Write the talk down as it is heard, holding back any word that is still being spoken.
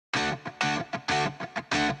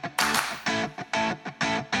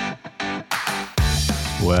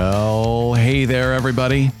Well, hey there,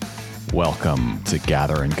 everybody. Welcome to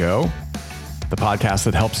Gather and Go, the podcast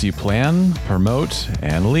that helps you plan, promote,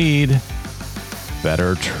 and lead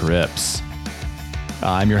better trips.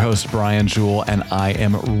 I'm your host, Brian Jewell, and I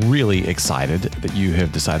am really excited that you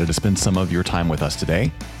have decided to spend some of your time with us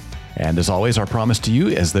today. And as always, our promise to you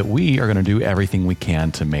is that we are going to do everything we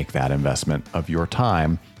can to make that investment of your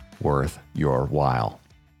time worth your while.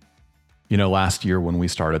 You know, last year when we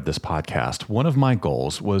started this podcast, one of my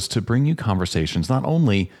goals was to bring you conversations not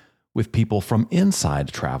only with people from inside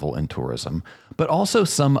travel and tourism, but also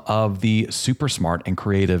some of the super smart and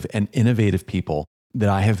creative and innovative people that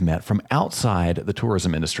I have met from outside the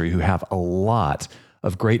tourism industry who have a lot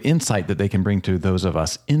of great insight that they can bring to those of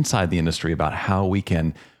us inside the industry about how we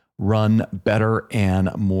can run better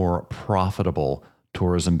and more profitable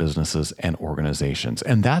tourism businesses and organizations.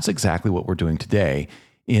 And that's exactly what we're doing today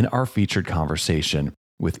in our featured conversation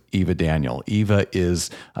with Eva Daniel. Eva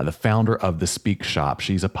is the founder of The Speak Shop.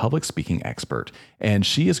 She's a public speaking expert, and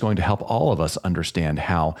she is going to help all of us understand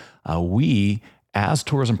how we as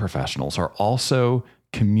tourism professionals are also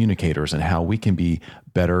communicators and how we can be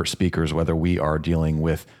better speakers, whether we are dealing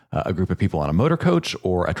with a group of people on a motor coach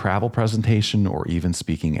or a travel presentation or even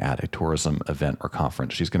speaking at a tourism event or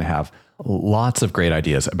conference. She's going to have lots of great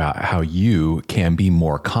ideas about how you can be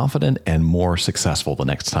more confident and more successful the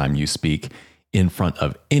next time you speak in front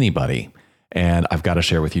of anybody. And I've got to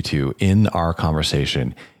share with you too, in our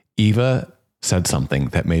conversation, Eva said something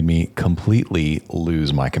that made me completely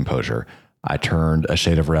lose my composure. I turned a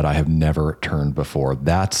shade of red I have never turned before.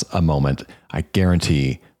 That's a moment I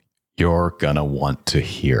guarantee you're gonna want to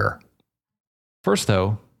hear. First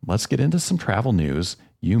though, let's get into some travel news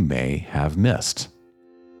you may have missed.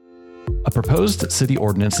 A proposed city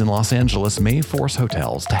ordinance in Los Angeles may force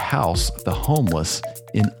hotels to house the homeless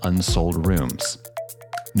in unsold rooms.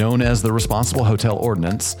 Known as the Responsible Hotel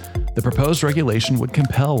Ordinance, the proposed regulation would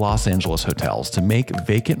compel Los Angeles hotels to make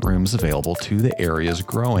vacant rooms available to the area's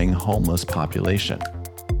growing homeless population.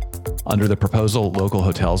 Under the proposal, local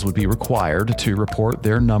hotels would be required to report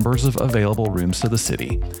their numbers of available rooms to the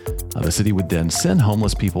city. The city would then send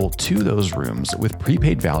homeless people to those rooms with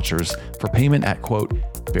prepaid vouchers for payment at, quote,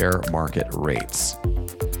 fair market rates.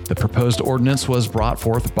 The proposed ordinance was brought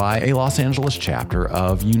forth by a Los Angeles chapter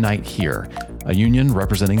of Unite Here, a union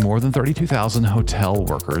representing more than 32,000 hotel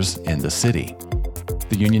workers in the city.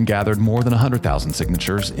 The union gathered more than 100,000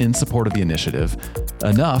 signatures in support of the initiative,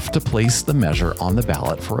 enough to place the measure on the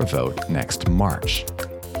ballot for a vote next March.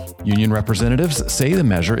 Union representatives say the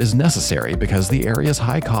measure is necessary because the area's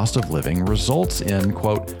high cost of living results in,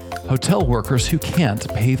 quote, hotel workers who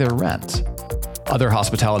can't pay their rent. Other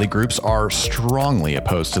hospitality groups are strongly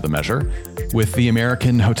opposed to the measure, with the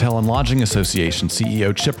American Hotel and Lodging Association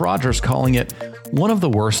CEO Chip Rogers calling it one of the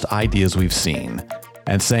worst ideas we've seen,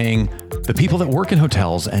 and saying the people that work in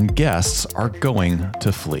hotels and guests are going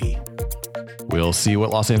to flee. We'll see what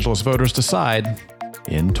Los Angeles voters decide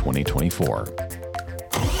in 2024.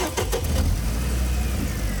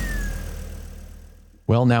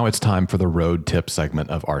 Well, now it's time for the road tip segment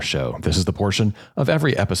of our show. This is the portion of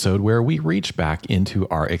every episode where we reach back into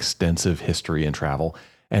our extensive history in travel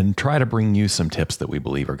and try to bring you some tips that we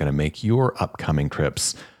believe are going to make your upcoming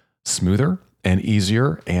trips smoother and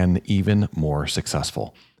easier and even more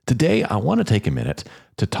successful. Today, I want to take a minute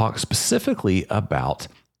to talk specifically about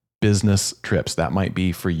business trips. That might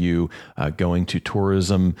be for you going to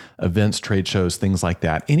tourism events, trade shows, things like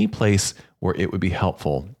that. Any place where it would be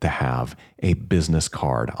helpful to have a business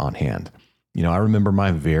card on hand. You know, I remember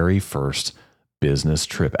my very first business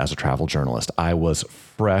trip as a travel journalist. I was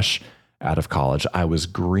fresh out of college. I was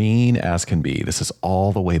green as can be. This is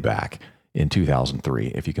all the way back in 2003,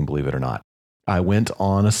 if you can believe it or not. I went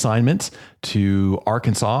on assignment to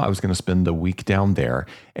Arkansas. I was going to spend a week down there.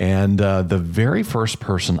 And the very first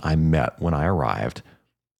person I met when I arrived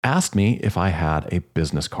asked me if I had a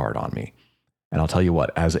business card on me. And I'll tell you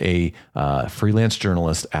what, as a freelance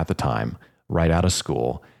journalist at the time, right out of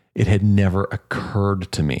school, it had never occurred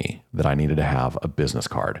to me that I needed to have a business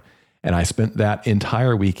card. And I spent that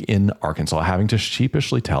entire week in Arkansas having to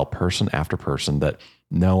sheepishly tell person after person that,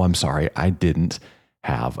 no, I'm sorry, I didn't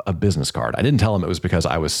have a business card. I didn't tell them it was because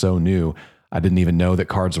I was so new. I didn't even know that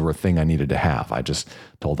cards were a thing I needed to have. I just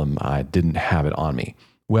told them I didn't have it on me.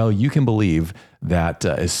 Well, you can believe that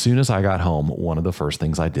as soon as I got home, one of the first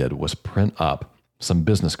things I did was print up some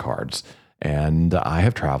business cards. And I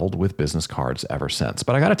have traveled with business cards ever since.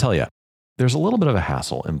 But I got to tell you, there's a little bit of a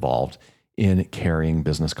hassle involved in carrying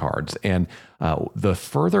business cards. And the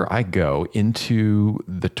further I go into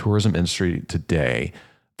the tourism industry today,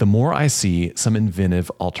 the more I see some inventive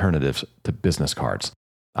alternatives to business cards.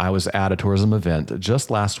 I was at a tourism event just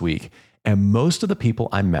last week, and most of the people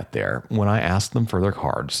I met there, when I asked them for their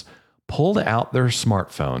cards, pulled out their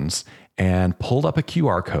smartphones and pulled up a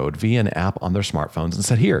QR code via an app on their smartphones and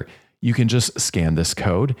said, here, you can just scan this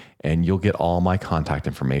code and you'll get all my contact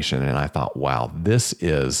information. And I thought, wow, this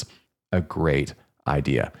is a great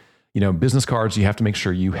idea. Business cards, you have to make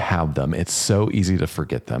sure you have them. It's so easy to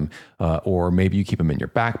forget them. Or maybe you keep them in your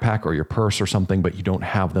backpack or your purse or something, but you don't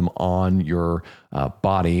have them on your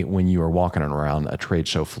body when you are walking around a trade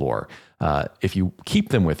show floor. If you keep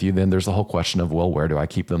them with you, then there's the whole question of, well, where do I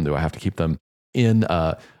keep them? Do I have to keep them in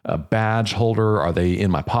a badge holder? Are they in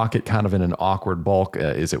my pocket, kind of in an awkward bulk?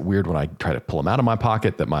 Is it weird when I try to pull them out of my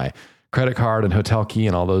pocket that my credit card and hotel key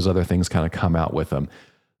and all those other things kind of come out with them?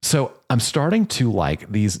 So I'm starting to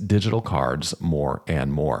like these digital cards more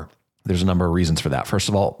and more. There's a number of reasons for that. First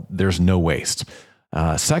of all, there's no waste.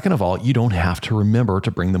 Second of all, you don't have to remember to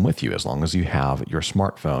bring them with you. As long as you have your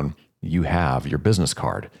smartphone, you have your business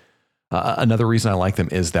card. Another reason I like them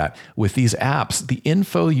is that with these apps, the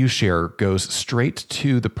info you share goes straight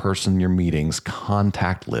to the person you're meeting's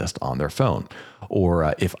contact list on their phone.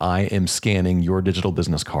 Or if I am scanning your digital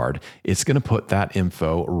business card, it's going to put that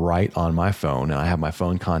info right on my phone. And I have my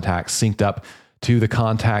phone contacts synced up to the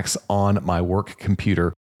contacts on my work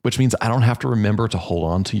computer, which means I don't have to remember to hold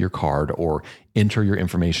on to your card or enter your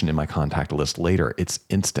information in my contact list later. It's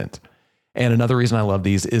instant. And another reason I love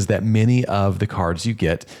these is that many of the cards you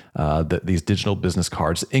get, these digital business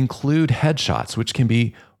cards, include headshots, which can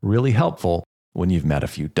be really helpful when you've met a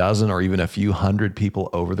few dozen or even a few hundred people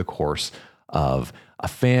over the course of a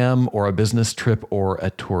fam or a business trip or a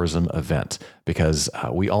tourism event, because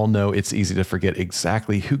we all know it's easy to forget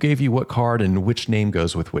exactly who gave you what card and which name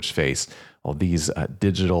goes with which face. Well, these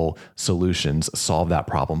digital solutions solve that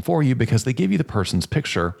problem for you because they give you the person's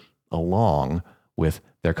picture along with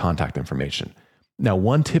their contact information. Now,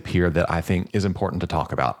 one tip here that I think is important to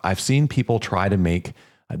talk about. I've seen people try to make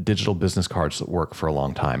digital business cards that work for a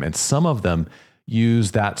long time, and some of them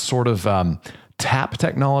use that sort of tap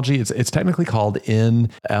technology. It's technically called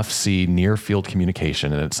NFC, near field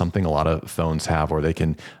communication, and it's something a lot of phones have where they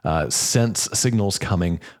can sense signals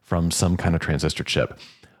coming from some kind of transistor chip.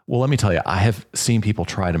 Well, let me tell you, I have seen people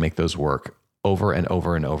try to make those work over and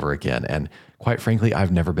over and over again. And quite frankly,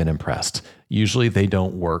 I've never been impressed. Usually they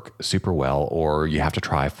don't work super well, or you have to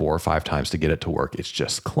try 4 or 5 times to get it to work. It's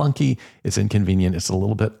just clunky, it's inconvenient, it's a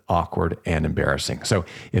little bit awkward and embarrassing. So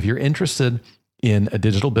if you're interested in a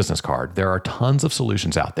digital business card, there are tons of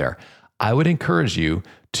solutions out there. I would encourage you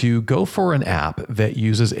to go for an app that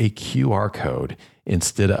uses a QR code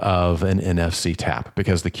instead of an NFC tap,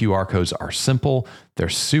 because the QR codes are simple, they're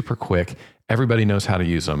super quick, everybody knows how to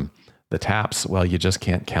use them. The taps, well, you just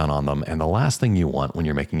can't count on them. And the last thing you want when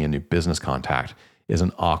you're making a new business contact is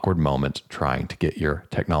an awkward moment trying to get your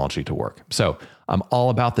technology to work. So I'm all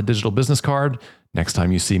about the digital business card. Next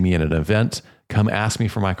time you see me in an event, come ask me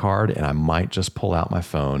for my card, and I might just pull out my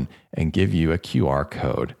phone and give you a QR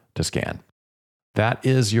code to scan. That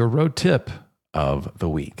is your road tip of the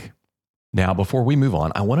week. Now, before we move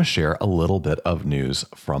on, I want to share a little bit of news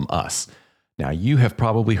from us. Now, you have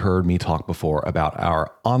probably heard me talk before about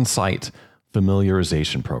our on-site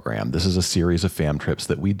familiarization program. This is a series of fam trips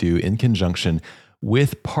that we do in conjunction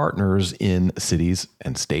with partners in cities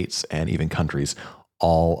and states and even countries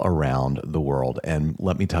all around the world. And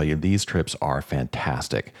let me tell you, these trips are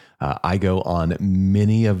fantastic. I go on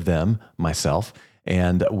many of them myself,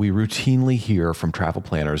 and we routinely hear from travel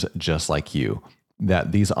planners just like you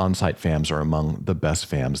that these on-site fams are among the best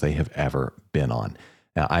fams they have ever been on.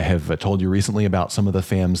 Now, I have told you recently about some of the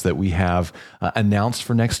fams that we have announced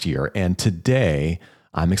for next year. And today,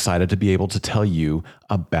 I'm excited to be able to tell you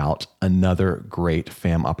about another great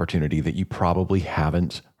fam opportunity that you probably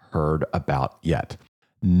haven't heard about yet.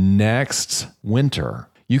 Next winter,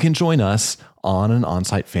 you can join us on an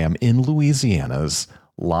on-site fam in Louisiana's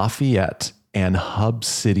Lafayette and Hub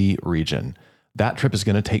City region. That trip is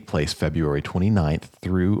going to take place February 29th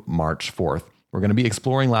through March 4th. We're going to be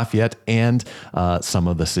exploring Lafayette and some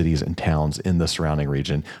of the cities and towns in the surrounding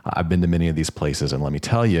region. I've been to many of these places, and let me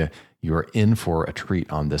tell you, you're in for a treat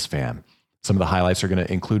on this fam. Some of the highlights are going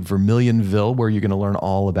to include Vermilionville, where you're going to learn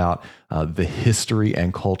all about the history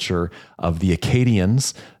and culture of the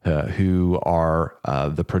Acadians, who are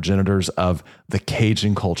the progenitors of the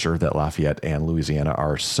Cajun culture that Lafayette and Louisiana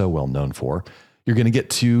are so well known for. You're going to get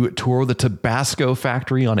to tour the Tabasco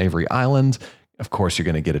factory on Avery Island. Of course, you're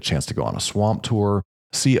going to get a chance to go on a swamp tour,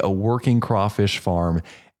 see a working crawfish farm,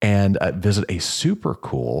 and visit a super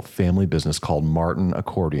cool family business called Martin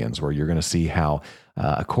Accordions, where you're going to see how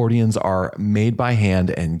accordions are made by hand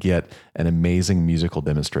and get an amazing musical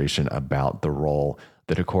demonstration about the role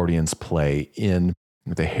that accordions play in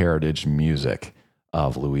the heritage music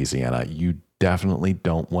of Louisiana. You definitely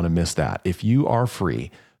don't want to miss that. If you are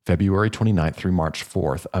free February 29th through March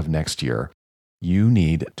 4th of next year, you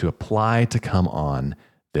need to apply to come on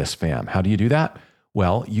this FAM. How do you do that?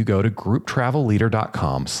 Well, you go to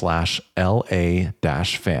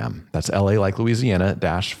grouptravelleader.com/LA-FAM. That's LA like Louisiana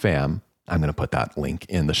 -FAM. I'm going to put that link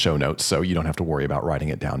in the show notes so you don't have to worry about writing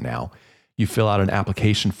it down now. You fill out an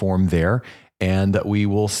application form there, and we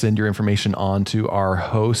will send your information on to our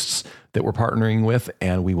hosts that we're partnering with,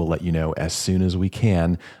 and we will let you know as soon as we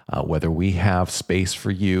can whether we have space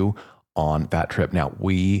for you on that trip. Now,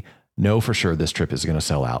 we know for sure this trip is going to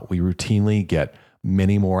sell out. We routinely get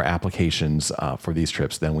many more applications for these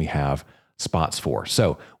trips than we have spots for.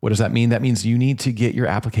 So what does that mean? That means you need to get your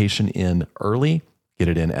application in early, get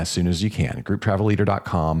it in as soon as you can.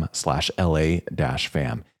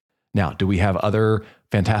 grouptravelleader.com/LA-FAM. Now, do we have other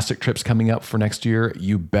fantastic trips coming up for next year?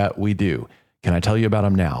 You bet we do. Can I tell you about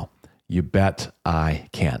them now? You bet I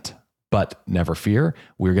can't. But never fear,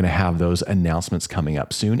 we're going to have those announcements coming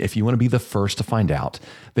up soon. If you want to be the first to find out,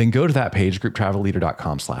 then go to that page,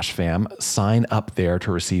 grouptravelleader.com/FAM, sign up there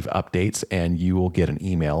to receive updates, and you will get an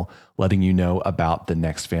email letting you know about the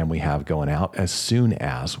next FAM we have going out as soon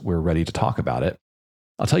as we're ready to talk about it.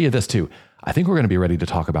 I'll tell you this too. I think we're going to be ready to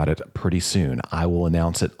talk about it pretty soon. I will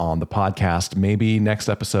announce it on the podcast, maybe next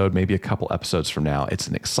episode, maybe a couple episodes from now. It's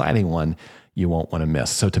an exciting one you won't want to miss.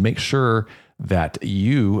 So to make sure that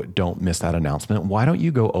you don't miss that announcement, why don't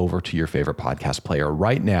you go over to your favorite podcast player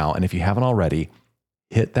right now? And if you haven't already,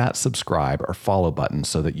 hit that subscribe or follow button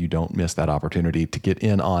so that you don't miss that opportunity to get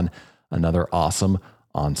in on another awesome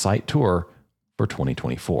on-site tour for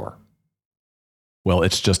 2024. Well,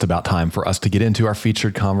 it's just about time for us to get into our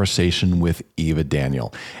featured conversation with Eva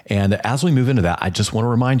Daniel. And as we move into that, I just want to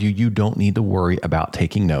remind you, you don't need to worry about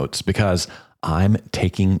taking notes because I'm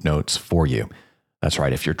taking notes for you. That's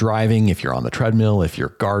right. If you're driving, if you're on the treadmill, if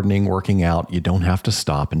you're gardening, working out, you don't have to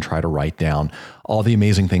stop and try to write down all the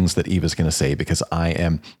amazing things that Eva's going to say, because I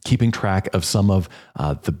am keeping track of some of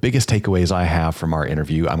the biggest takeaways I have from our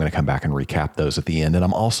interview. I'm going to come back and recap those at the end. And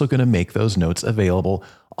I'm also going to make those notes available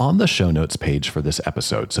on the show notes page for this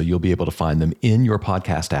episode. So you'll be able to find them in your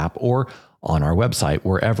podcast app or on our website,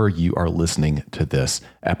 wherever you are listening to this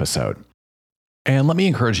episode. And let me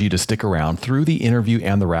encourage you to stick around through the interview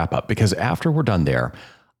and the wrap up, because after we're done there,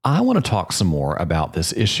 I want to talk some more about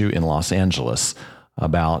this issue in Los Angeles,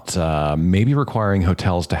 about maybe requiring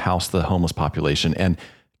hotels to house the homeless population, and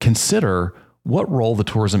consider what role the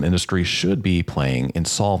tourism industry should be playing in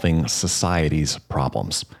solving society's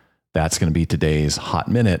problems. That's going to be today's Hot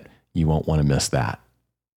Minute. You won't want to miss that.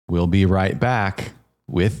 We'll be right back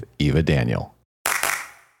with Eva Daniel.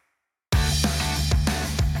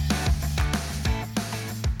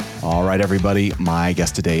 All right, everybody. My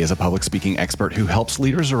guest today is a public speaking expert who helps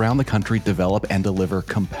leaders around the country develop and deliver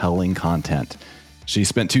compelling content. She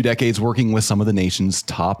spent 2 decades working with some of the nation's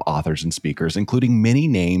top authors and speakers, including many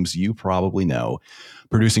names you probably know,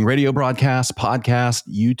 producing radio broadcasts, podcasts,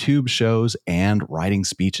 YouTube shows, and writing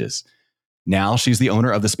speeches. Now she's the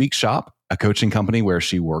owner of The Speak Shop, a coaching company where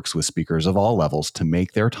she works with speakers of all levels to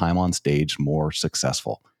make their time on stage more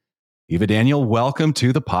successful. Eva Daniel, welcome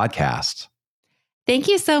to the podcast. Thank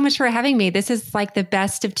you so much for having me. This is like the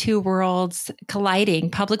best of two worlds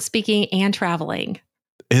colliding, public speaking and traveling.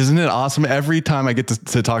 Isn't it awesome? Every time I get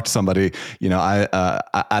to talk to somebody, you know,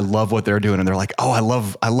 I love what they're doing, and they're like, "Oh, I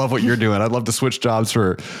love what you're doing. I'd love to switch jobs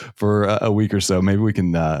for a week or so. Maybe we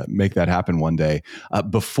can make that happen one day."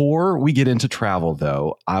 Before we get into travel,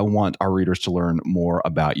 though, I want our readers to learn more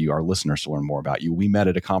about you, our listeners to learn more about you. We met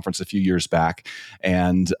at a conference a few years back,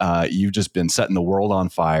 and you've just been setting the world on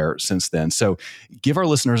fire since then. So, give our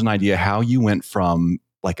listeners an idea how you went from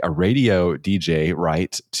like a radio DJ,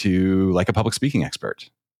 right, to like a public speaking expert.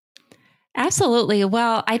 Absolutely.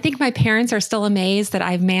 Well, I think my parents are still amazed that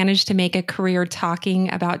I've managed to make a career talking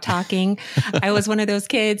about talking. I was one of those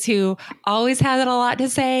kids who always had a lot to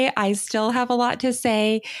say. I still have a lot to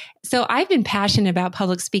say. So I've been passionate about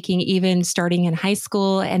public speaking even starting in high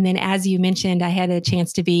school. And then, as you mentioned, I had a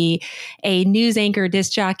chance to be a news anchor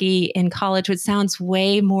disc jockey in college, which sounds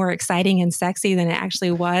way more exciting and sexy than it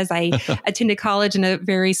actually was. I attended college in a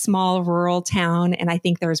very small rural town, and I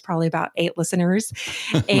think there was probably about 8 listeners.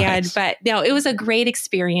 Nice. But no, it was a great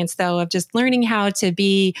experience, though, of just learning how to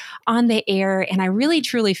be on the air. And I really,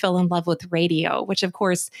 truly fell in love with radio, which, of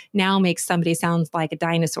course, now makes somebody sound like a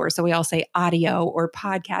dinosaur. So we all say audio or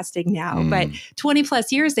podcasting now. But 20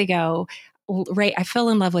 plus years ago, I fell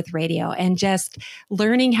in love with radio and just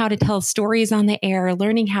learning how to tell stories on the air,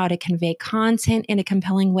 learning how to convey content in a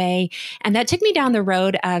compelling way. And that took me down the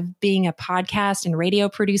road of being a podcast and radio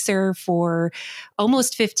producer for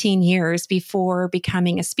almost 15 years before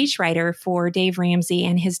becoming a speechwriter for Dave Ramsey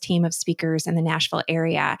and his team of speakers in the Nashville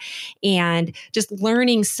area. And just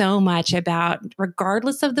learning so much about,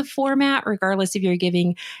 regardless of the format, regardless if you're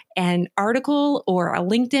giving an article or a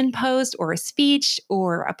LinkedIn post or a speech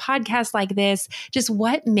or a podcast like this, just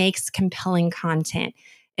what makes compelling content.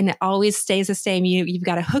 And it always stays the same. You've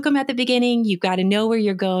got to hook them at the beginning. You've got to know where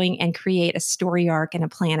you're going and create a story arc and a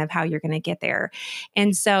plan of how you're going to get there.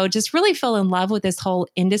 And so just really fell in love with this whole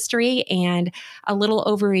industry. And a little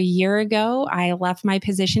over a year ago, I left my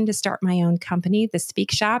position to start my own company, The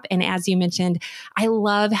Speak Shop. And as you mentioned, I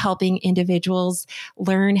love helping individuals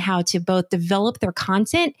learn how to both develop their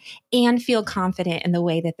content and feel confident in the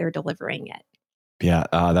way that they're delivering it. Yeah,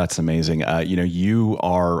 that's amazing. You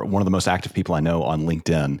are one of the most active people I know on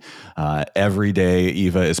LinkedIn. Every day,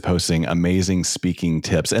 Eva is posting amazing speaking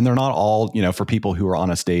tips, and they're not all, for people who are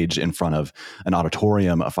on a stage in front of an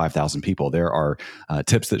auditorium of 5,000 people. There are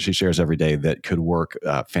tips that she shares every day that could work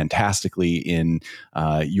fantastically in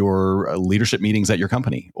your leadership meetings at your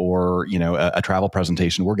company, or a travel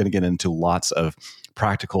presentation. We're going to get into lots of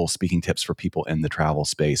practical speaking tips for people in the travel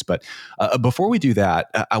space. But before we do that,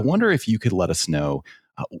 I wonder if you could let us know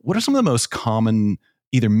what are some of the most common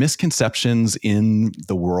either misconceptions in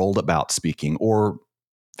the world about speaking, or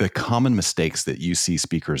the common mistakes that you see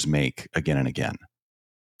speakers make again and again?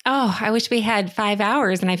 Oh, I wish we had 5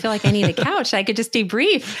 hours, and I feel like I need a couch. I could just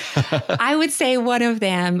debrief. I would say one of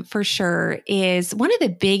them for sure is, one of the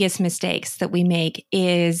biggest mistakes that we make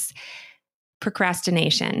is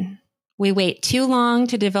procrastination. We wait too long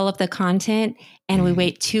to develop the content, and we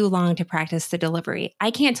wait too long to practice the delivery.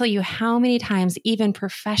 I can't tell you how many times even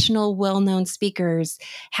professional, well-known speakers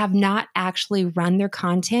have not actually run their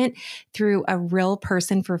content through a real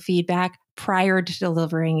person for feedback prior to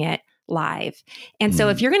delivering it live. And so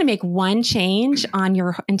if you're going to make one change on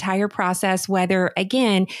your entire process, whether,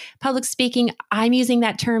 again, public speaking, I'm using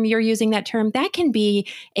that term, you're using that term, that can be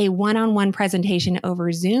a one-on-one presentation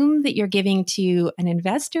over Zoom that you're giving to an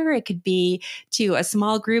investor. It could be to a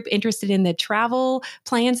small group interested in the travel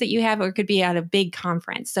plans that you have, or it could be at a big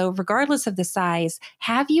conference. So regardless of the size,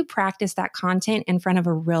 have you practiced that content in front of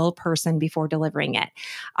a real person before delivering it?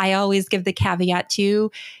 I always give the caveat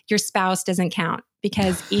to, your spouse doesn't count,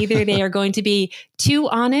 because either they are going to be too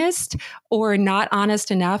honest or not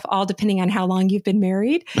honest enough, all depending on how long you've been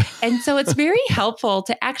married. And so it's very helpful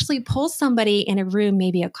to actually pull somebody in a room,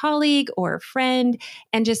 maybe a colleague or a friend,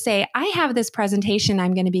 and just say, I have this presentation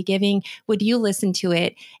I'm going to be giving. Would you listen to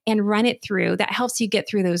it and run it through? That helps you get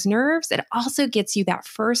through those nerves. It also gets you that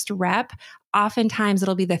first rep. Oftentimes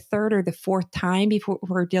it'll be the third or the fourth time before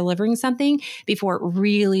we're delivering something before it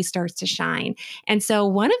really starts to shine. And so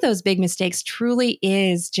one of those big mistakes truly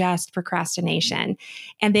is just procrastination.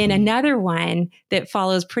 And then another one that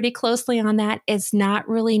follows pretty closely on that is not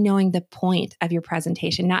really knowing the point of your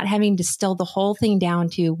presentation, not having to distill the whole thing down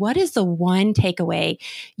to, what is the one takeaway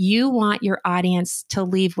you want your audience to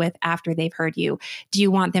leave with after they've heard you? Do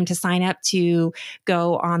you want them to sign up to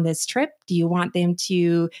go on this trip? Do you want them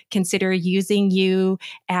to consider using you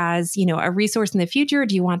as, a resource in the future?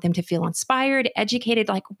 Do you want them to feel inspired, educated?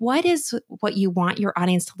 Like, what is what you want your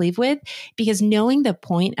audience to leave with? Because knowing the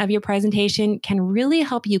point of your presentation can really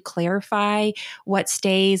help you clarify what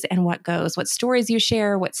stays and what goes, what stories you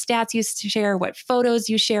share, what stats you share, what photos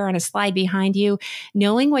you share on a slide behind you.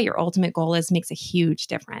 Knowing what your ultimate goal is makes a huge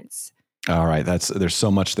difference. All right. There's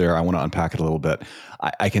so much there. I want to unpack it a little bit.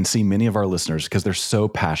 I can see many of our listeners, because they're so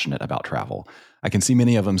passionate about travel, I can see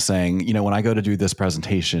many of them saying, when I go to do this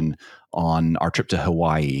presentation on our trip to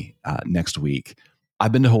Hawaii next week,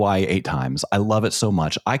 I've been to Hawaii 8 times. I love it so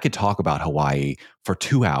much. I could talk about Hawaii for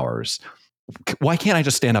 2 hours. Why can't I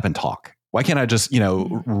just stand up and talk? Why can't I just,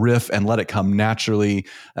 riff and let it come naturally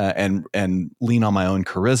and lean on my own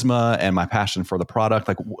charisma and my passion for the product?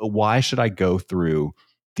 Like, why should I go through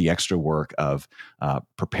the extra work of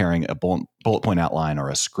preparing a bullet point outline or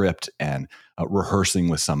a script and rehearsing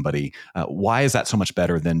with somebody? Why is that so much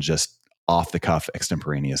better than just off the cuff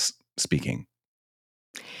extemporaneous speaking?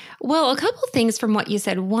 Well, a couple things from what you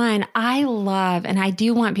said. One, I love, and I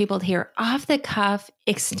do want people to hear, off the cuff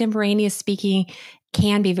extemporaneous speaking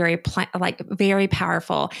can be very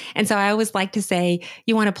powerful. And so I always like to say,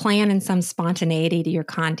 you want to plan in some spontaneity to your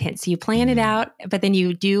content. So you plan it out, but then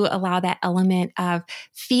you do allow that element of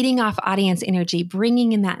feeding off audience energy,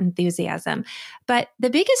 bringing in that enthusiasm. But the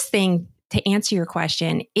biggest thing, to answer your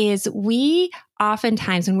question, is we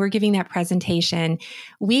oftentimes when we're giving that presentation,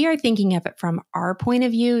 we are thinking of it from our point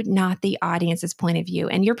of view, not the audience's point of view.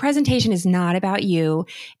 And your presentation is not about you.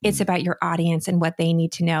 It's about your audience and what they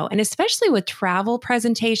need to know. And especially with travel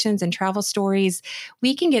presentations and travel stories,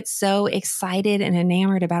 we can get so excited and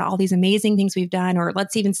enamored about all these amazing things we've done. Or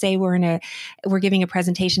let's even say we're giving a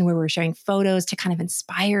presentation where we're showing photos to kind of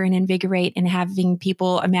inspire and invigorate and having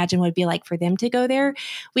people imagine what it'd be like for them to go there.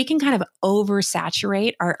 We can kind of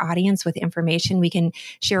oversaturate our audience with information. We can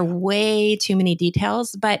share way too many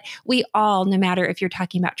details, but we all, no matter if you're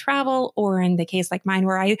talking about travel or in the case like mine,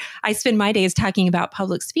 where I spend my days talking about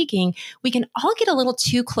public speaking, we can all get a little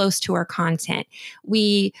too close to our content.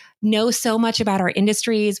 We know so much about our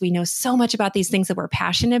industries. We know so much about these things that we're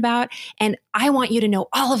passionate about. And I want you to know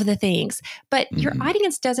all of the things, but your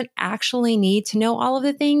audience doesn't actually need to know all of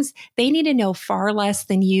the things. They need to know far less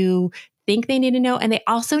than you think they need to know. And they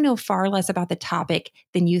also know far less about the topic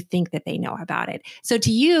than you think that they know about it. So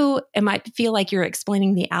to you, it might feel like you're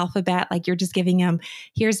explaining the alphabet, like you're just giving them,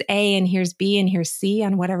 here's A and here's B and here's C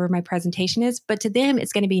on whatever my presentation is. But to them,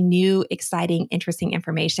 it's going to be new, exciting, interesting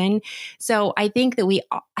information. So I think that we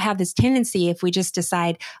have this tendency, if we just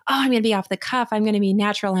decide, oh, I'm going to be off the cuff, I'm going to be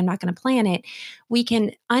natural, I'm not going to plan it, we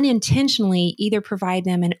can unintentionally either provide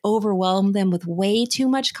them and overwhelm them with way too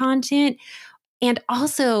much content, and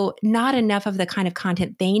also not enough of the kind of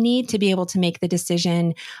content they need to be able to make the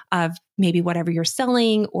decision of maybe whatever you're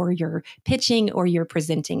selling or you're pitching or you're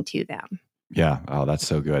presenting to them. Yeah. Oh, that's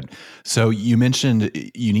so good. So you mentioned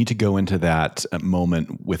you need to go into that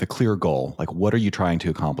moment with a clear goal. Like, what are you trying to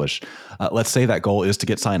accomplish? Let's say that goal is to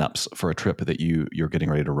get signups for a trip that you're getting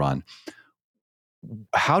ready to run.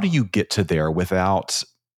 How do you get to there without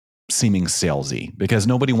seeming salesy? Because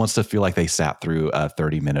nobody wants to feel like they sat through a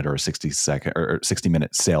 30-minute or a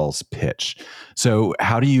 60-minute sales pitch. So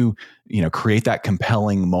how do you create that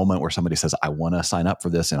compelling moment where somebody says, I want to sign up for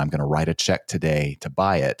this and I'm going to write a check today to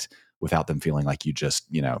buy it, without them feeling like you just,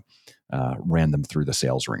 ran them through the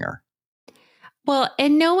sales ringer? Well,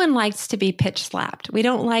 and no one likes to be pitch slapped. We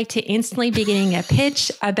don't like to instantly be getting a pitch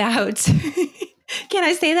about... Can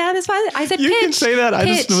I say that on this podcast? I said pitch. You can say that. I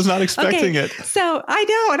just was not expecting it. So I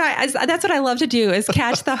know, and that's what I love to do, is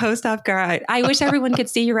catch the host off guard. I wish everyone could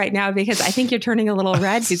see you right now, because I think you're turning a little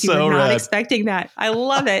red because you were not expecting that. I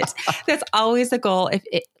love it. That's always the goal.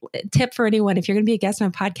 Tip for anyone: if you're going to be a guest on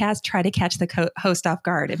a podcast, try to catch the host off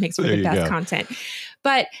guard. It makes for the best content.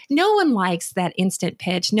 But no one likes that instant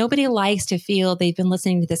pitch. Nobody likes to feel they've been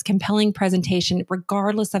listening to this compelling presentation,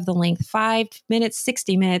 regardless of the length, 5 minutes,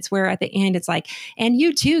 60 minutes, where at the end it's like, and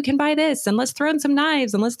you too can buy this, and let's throw in some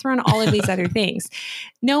knives, and let's throw in all of these other things.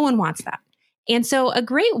 No one wants that. And so a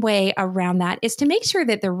great way around that is to make sure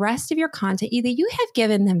that the rest of your content, either you have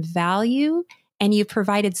given them value and you've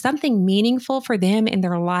provided something meaningful for them in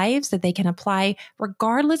their lives that they can apply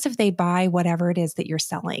regardless if they buy whatever it is that you're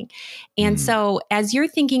selling. And so as you're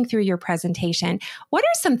thinking through your presentation, what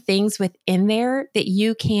are some things within there that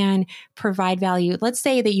you can provide value? Let's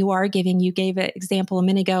say that you gave an example a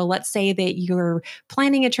minute ago. Let's say that you're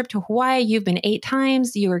planning a trip to Hawaii. You've been 8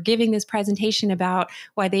 times. You are giving this presentation about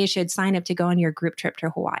why they should sign up to go on your group trip to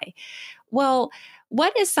Hawaii. Well,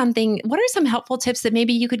 what are some helpful tips that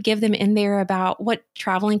maybe you could give them in there about what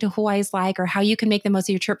traveling to Hawaii is like, or how you can make the most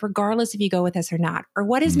of your trip regardless if you go with us or not? Or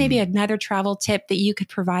what is maybe another travel tip that you could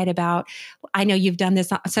provide about, I know you've done this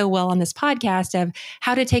so well on this podcast, of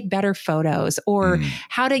how to take better photos, or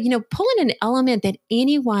how to, pull in an element that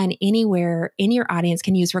anyone, anywhere in your audience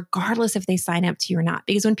can use regardless if they sign up to you or not.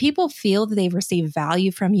 Because when people feel that they've received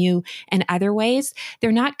value from you in other ways,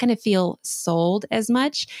 they're not going to feel sold as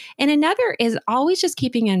much. And another is always just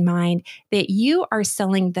keeping in mind that you are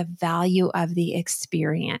selling the value of the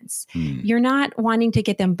experience. You're not wanting to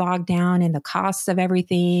get them bogged down in the costs of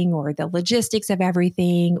everything or the logistics of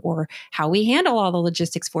everything or how we handle all the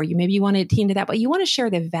logistics for you. Maybe you want to team to that, but you want to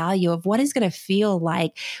share the value of what it's going to feel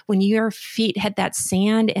like when your feet hit that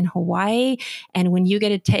sand in Hawaii and when you get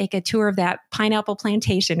to take a tour of that pineapple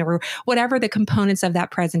plantation or whatever the components of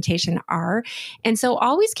that presentation are. And so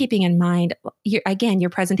always keeping in mind, your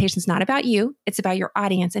presentation is not about you. It's about your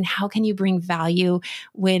audience, and how can you bring value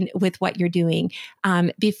with what you're doing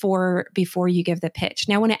before you give the pitch.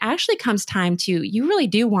 Now, when it actually comes time to, you really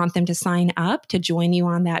do want them to sign up to join you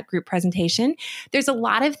on that group presentation, there's a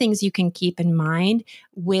lot of things you can keep in mind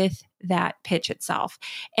with that pitch itself.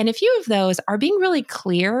 And a few of those are being really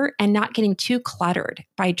clear and not getting too cluttered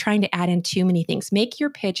by trying to add in too many things. Make your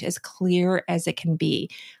pitch as clear as it can be.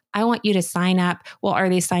 I want you to sign up. Well, are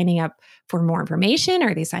they signing up for more information?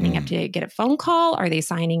 Are they signing up to get a phone call? Are they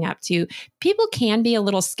signing up to, people can be a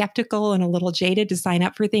little skeptical and a little jaded to sign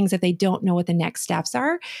up for things if they don't know what the next steps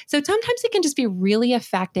are. So sometimes it can just be really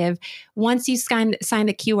effective. Once you sign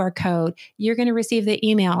the QR code, you're going to receive the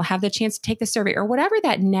email, have the chance to take the survey or whatever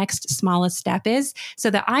that next smallest step is, so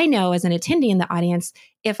that I know as an attendee in the audience,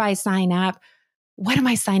 if I sign up, what am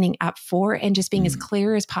I signing up for? And just being as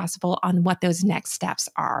clear as possible on what those next steps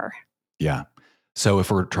are. Yeah. So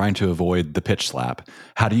if we're trying to avoid the pitch slap,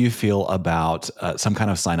 how do you feel about some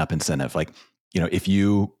kind of sign up incentive? Like, if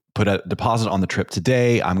you put a deposit on the trip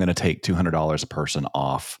today, I'm going to take $200 a person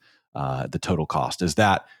off the total cost. Is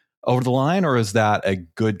that over the line, or is that a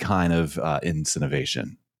good kind of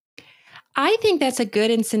incentivization? I think that's a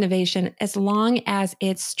good incentivization as long as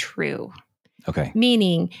it's true. Okay.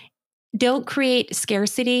 Meaning, don't create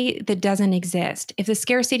scarcity that doesn't exist. If the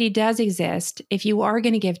scarcity does exist, if you are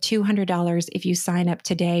going to give $200 if you sign up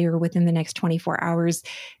today or within the next 24 hours,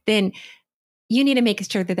 then you need to make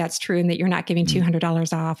sure that that's true and that you're not giving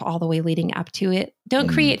 $200 off all the way leading up to it. Don't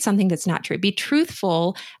create something that's not true. Be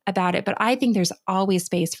truthful about it. But I think there's always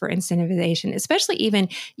space for incentivization, especially even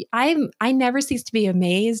I never cease to be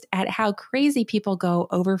amazed at how crazy people go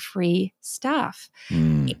over free stuff.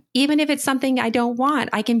 Even if it's something I don't want,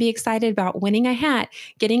 I can be excited about winning a hat,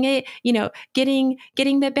 getting getting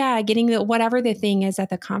the bag, getting the whatever the thing is at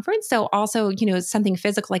the conference. So also, something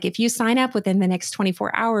physical, like if you sign up within the next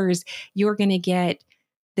 24 hours, you're going to get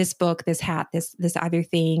this book, this hat, this other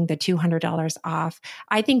thing, the $200 off.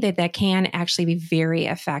 I think that can actually be very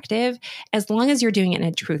effective as long as you're doing it in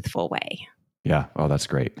a truthful way. Yeah. Oh, that's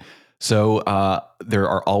great. So there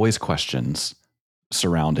are always questions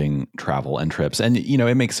surrounding travel and trips. And,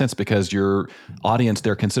 it makes sense because your audience,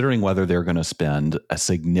 they're considering whether they're going to spend a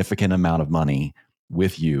significant amount of money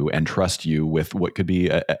with you and trust you with what could be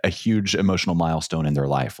a huge emotional milestone in their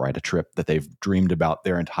life, right? A trip that they've dreamed about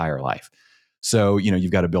their entire life. So,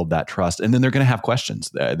 you've got to build that trust. And then they're going to have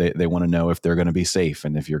questions. They want to know if they're going to be safe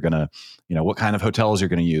and if you're going to, what kind of hotels you're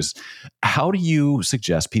going to use. How do you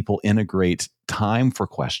suggest people integrate time for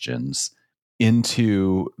questions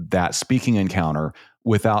into that speaking encounter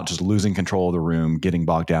without just losing control of the room, getting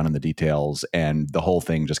bogged down in the details, and the whole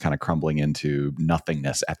thing just kind of crumbling into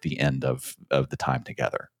nothingness at the end of the time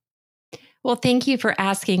together? Well, thank you for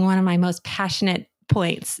asking one of my most passionate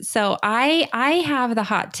points. So I have the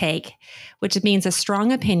hot take, which means a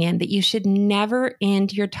strong opinion that you should never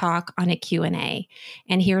end your talk on a Q&A.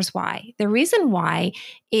 And here's why. The reason why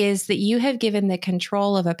is that you have given the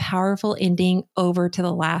control of a powerful ending over to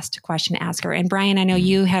the last question asker. And Brian, I know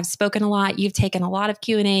you have spoken a lot. You've taken a lot of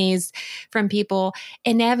Q&As from people.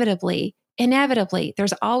 Inevitably,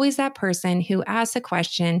 there's always that person who asks a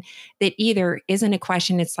question that either isn't a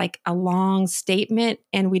question, it's like a long statement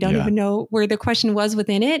and we don't even know where the question was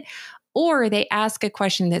within it, or they ask a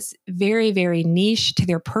question that's very, very niche to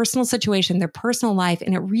their personal situation, their personal life,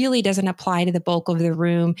 and it really doesn't apply to the bulk of the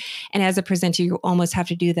room. And as a presenter, you almost have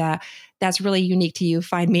to do that's really unique to you.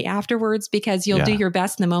 Find me afterwards, because you'll do your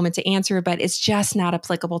best in the moment to answer, but it's just not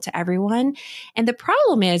applicable to everyone. And the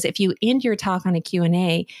problem is, if you end your talk on a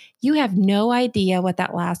Q&A, you have no idea what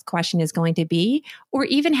that last question is going to be, or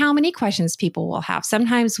even how many questions people will have.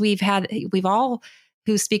 Sometimes we've all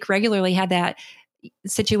who speak regularly had that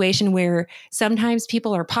situation where sometimes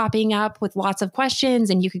people are popping up with lots of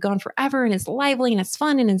questions and you could go on forever and it's lively and it's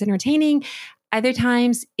fun and it's entertaining. Other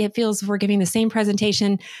times it feels we're giving the same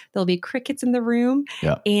presentation. There'll be crickets in the room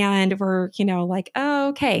and we're, like, oh,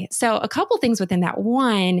 okay. So a couple things within that.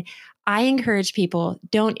 One, I encourage people,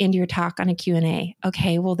 don't end your talk on a Q&A.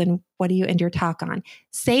 Okay, well then what do you end your talk on?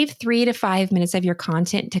 Save 3 to 5 minutes of your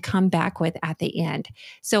content to come back with at the end.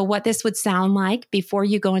 So what this would sound like before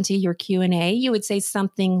you go into your Q&A, you would say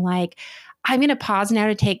something like, I'm going to pause now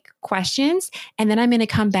to take questions, and then I'm going to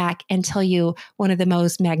come back and tell you one of the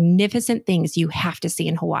most magnificent things you have to see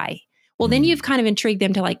in Hawaii. Well, then you've kind of intrigued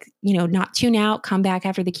them to not tune out, come back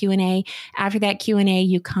after the Q&A. After that Q&A,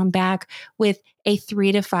 you come back with a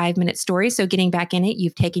 3 to 5 minute story. So getting back in it,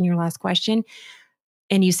 you've taken your last question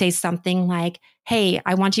and you say something like, hey,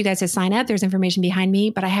 I want you guys to sign up. There's information behind me,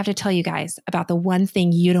 but I have to tell you guys about the one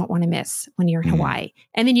thing you don't want to miss when you're in Hawaii.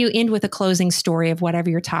 And then you end with a closing story of whatever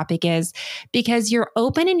your topic is, because your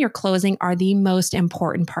open and your closing are the most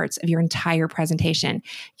important parts of your entire presentation.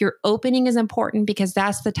 Your opening is important because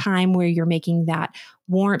that's the time where you're making that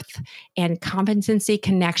warmth and competency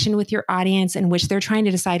connection with your audience, in which they're trying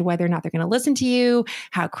to decide whether or not they're going to listen to you,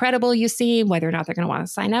 how credible you seem, whether or not they're going to want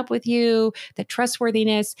to sign up with you, the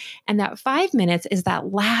trustworthiness. And that 5 minutes is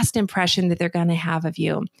that last impression that they're going to have of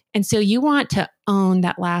you. And so you want to own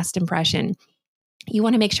that last impression. You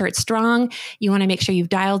want to make sure it's strong. You want to make sure you've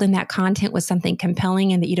dialed in that content with something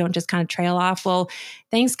compelling and that you don't just kind of trail off. Well,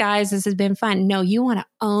 thanks guys, this has been fun. No, you want to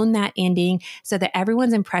own that ending so that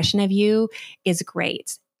everyone's impression of you is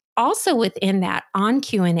great. Also within that, on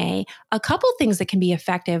Q&A, a couple things that can be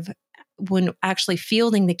effective when actually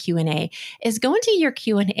fielding the Q&A is go into your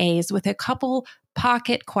Q&As with a couple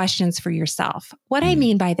pocket questions for yourself. What I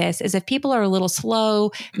mean by this is if people are a little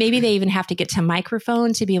slow, maybe they even have to get to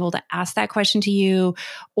microphone to be able to ask that question to you,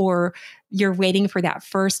 or you're waiting for that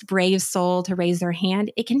first brave soul to raise their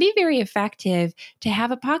hand, it can be very effective to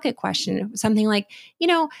have a pocket question. Something like,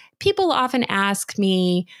 people often ask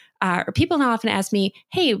me,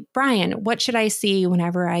 hey, Brian, what should I see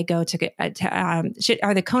whenever I go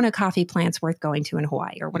are the Kona coffee plants worth going to in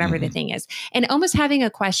Hawaii, or whatever the thing is? And almost having a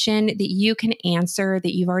question that you can answer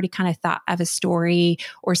that you've already kind of thought of a story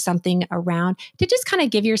or something around to just kind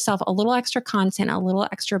of give yourself a little extra content, a little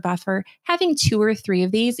extra buffer. Having 2 or 3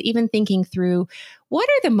 of these, even thinking through what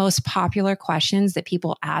are the most popular questions that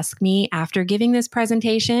people ask me after giving this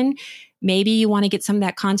presentation. Maybe you want to get some of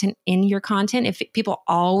that content in your content. If people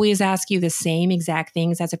always ask you the same exact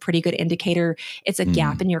things, that's a pretty good indicator it's a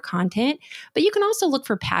gap in your content. But you can also look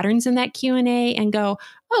for patterns in that Q&A and go,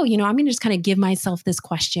 I'm going to just kind of give myself this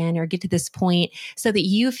question or get to this point so that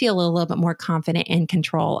you feel a little bit more confident in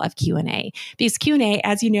control of Q&A. Because Q&A,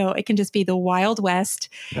 as you know, it can just be the Wild West.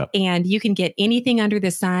 Yep. And you can get anything under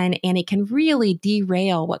the sun, and it can really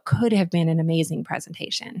derail what could have been an amazing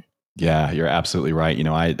presentation. Yeah, you're absolutely right.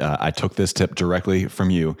 I took this tip directly from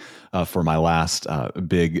you for my last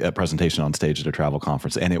big presentation on stage at a travel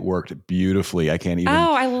conference, and it worked beautifully. I can't even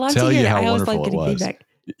I love tell to hear you that. how I always wonderful like it was. Feedback.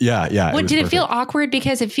 Yeah. Did it feel awkward?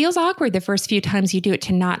 Because it feels awkward the first few times you do it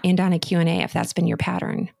to not end on a Q&A if that's been your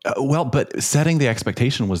pattern. But setting the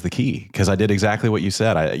expectation was the key, because I did exactly what you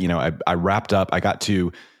said. I wrapped up. I got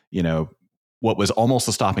to, what was almost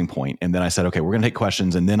a stopping point. And then I said, okay, we're going to take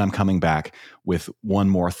questions. And then I'm coming back with one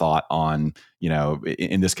more thought on,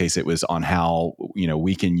 in this case, it was on how,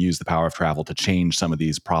 we can use the power of travel to change some of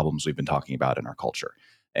these problems we've been talking about in our culture.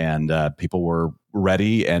 And people were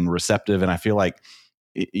ready and receptive. And I feel like,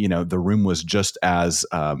 the room was just as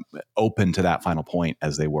open to that final point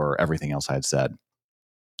as they were everything else I had said.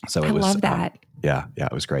 So I love that. Yeah,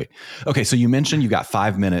 it was great. Okay, so you mentioned you got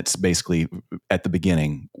 5 minutes basically at the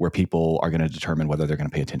beginning where people are going to determine whether they're going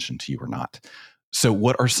to pay attention to you or not. So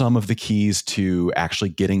what are some of the keys to actually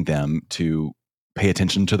getting them to pay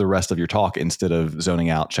attention to the rest of your talk instead of zoning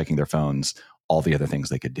out, checking their phones, all the other things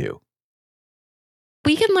they could do?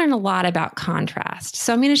 We can learn a lot about contrast.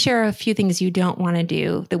 So I'm going to share a few things you don't want to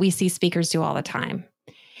do that we see speakers do all the time.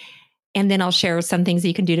 And then I'll share some things that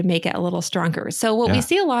you can do to make it a little stronger. So what we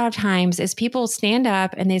see a lot of times is people stand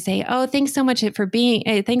up and they say, thanks so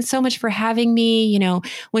much for having me.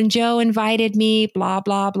 When Joe invited me, blah,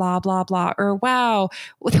 blah, blah, blah, blah. Or, wow,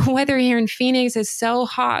 the weather here in Phoenix is so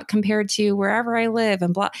hot compared to wherever I live,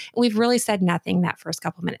 and blah. We've really said nothing that first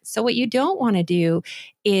couple minutes. So what you don't want to do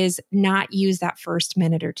is not use that first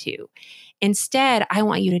minute or two. Instead, I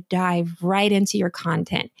want you to dive right into your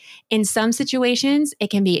content. In some situations, it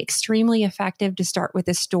can be extremely effective to start with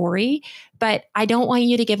a story, but I don't want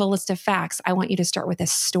you to give a list of facts. I want you to start with a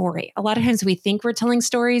story. A lot of times we think we're telling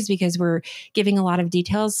stories because we're giving a lot of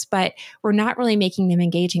details, but we're not really making them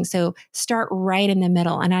engaging. So start right in the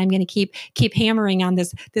middle. And I'm going to keep hammering on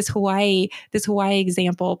this Hawaii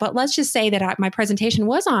example. But let's just say that my presentation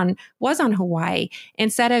was on Hawaii.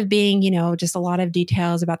 Instead of being, just a lot of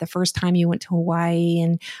details about the first time you went to Hawaii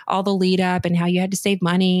and all the lead up and how you had to save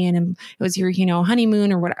money and it was your,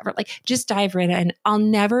 honeymoon or whatever, just dive right in. I'll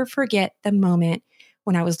never forget the moment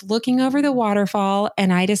when I was looking over the waterfall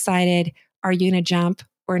and I decided, are you going to jump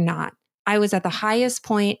or not? I was at the highest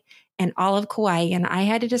point in all of Kauai and I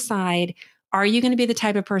had to decide, are you going to be the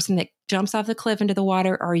type of person that jumps off the cliff into the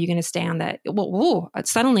water, or are you going to stay on that? Well,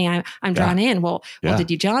 suddenly I'm drawn in. Well,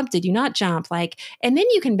 did you jump? Did you not jump? And then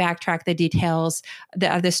you can backtrack the details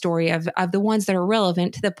of the story of the ones that are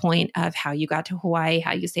relevant to the point of how you got to Hawaii,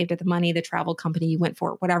 how you saved up the money, the travel company you went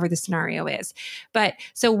for, whatever the scenario is. But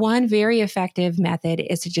so one very effective method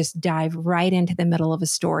is to just dive right into the middle of a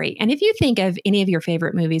story. And if you think of any of your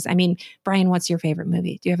favorite movies, Brian, what's your favorite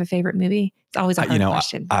movie? Do you have a favorite movie? It's always a hard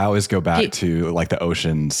question. I always go back to the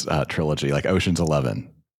Ocean's trilogy, like Ocean's 11.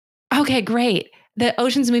 Okay, great. The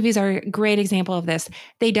Ocean's movies are a great example of this.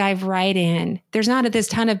 They dive right in. There's not this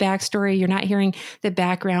ton of backstory. You're not hearing the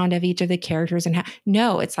background of each of the characters and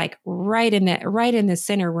it's right in the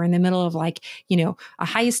center. We're in the middle of a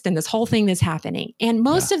heist and this whole thing that's happening. And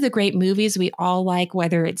most of the great movies we all like,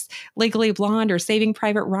 whether it's Legally Blonde or Saving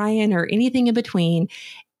Private Ryan or anything in between,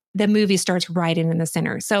 the movie starts right in the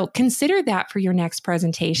center. So consider that for your next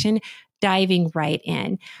presentation, diving right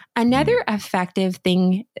in. Another effective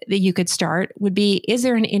thing that you could start would be, is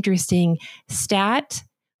there an interesting stat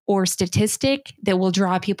or statistic that will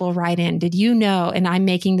draw people right in? Did you know, and I'm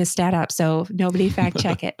making this stat up, so nobody fact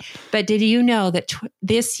check it, but did you know that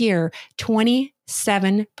this year,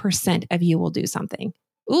 27% of you will do something?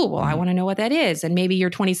 Ooh, well, I want to know what that is. And maybe your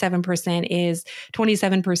 27% is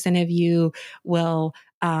 27% of you will,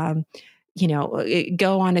 go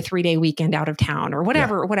on a 3-day weekend out of town or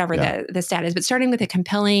whatever the stat is. But starting with a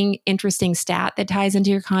compelling, interesting stat that ties into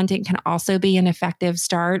your content can also be an effective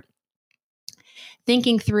start.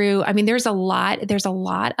 Thinking through, I mean, there's a lot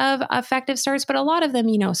of effective starts, but a lot of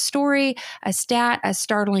them, story, a stat, a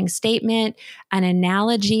startling statement, an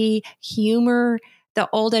analogy, humor. The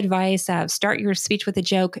old advice of start your speech with a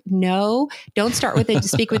joke. No, don't start with it.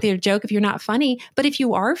 Speak with your joke if you're not funny. But if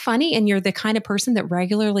you are funny and you're the kind of person that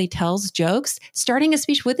regularly tells jokes, starting a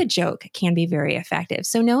speech with a joke can be very effective.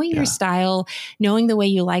 So knowing your style, knowing the way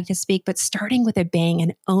you like to speak, but starting with a bang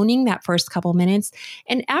and owning that first couple minutes.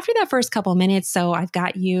 And after that first couple minutes, so I've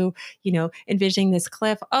got you, envisioning this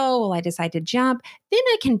cliff. Oh, well, I decide to jump. Then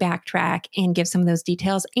I can backtrack and give some of those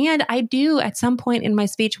details. And I do at some point in my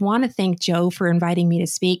speech want to thank Joe for inviting me to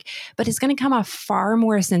speak, but it's going to come off far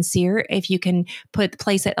more sincere if you can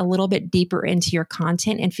place it a little bit deeper into your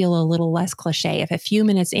content and feel a little less cliche. If a few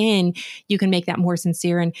minutes in, you can make that more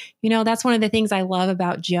sincere. And, that's one of the things I love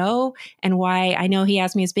about Joe and why I know he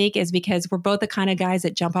asked me to speak is because we're both the kind of guys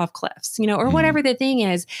that jump off cliffs, or whatever the thing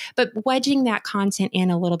is, but wedging that content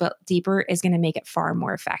in a little bit deeper is going to make it far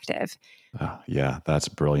more effective. Yeah, that's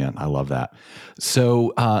brilliant. I love that.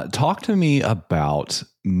 So talk to me about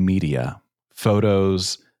media,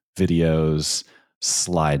 photos, videos,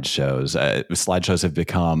 slideshows. Slideshows have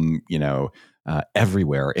become,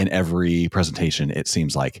 everywhere in every presentation, it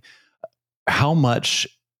seems like. How much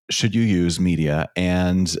should you use media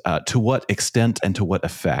and to what extent and to what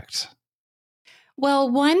effect? Well,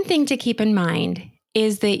 one thing to keep in mind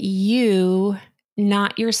is that you,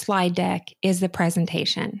 not your slide deck, is the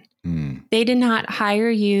presentation. They did not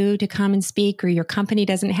hire you to come and speak, or your company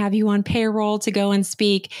doesn't have you on payroll to go and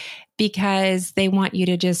speak because they want you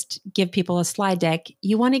to just give people a slide deck.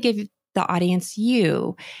 You want to give the audience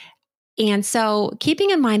you. And so keeping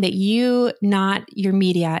in mind that you, not your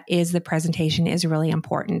media, is the presentation is really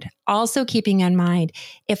important. Also keeping in mind,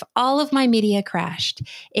 if all of my media crashed,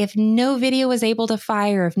 if no video was able to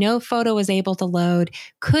fire, if no photo was able to load,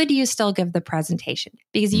 could you still give the presentation?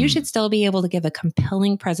 Because you should still be able to give a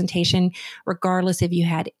compelling presentation regardless if you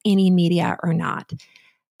had any media or not.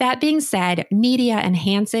 That being said, media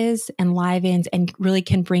enhances and livens and really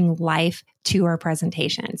can bring life to our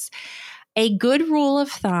presentations. A good rule of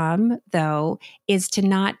thumb, though, is to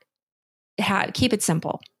not keep it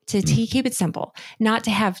simple. Keep it simple, not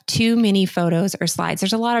to have too many photos or slides.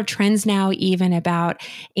 There's a lot of trends now even about,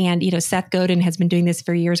 and Seth Godin has been doing this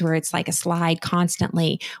for years, where it's like a slide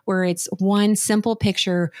constantly, where it's one simple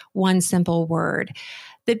picture, one simple word.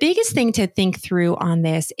 The biggest thing to think through on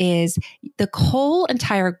this is the whole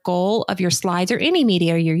entire goal of your slides or any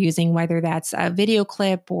media you're using, whether that's a video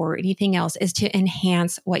clip or anything else, is to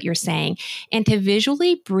enhance what you're saying and to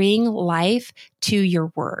visually bring life to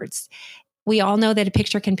your words. We all know that a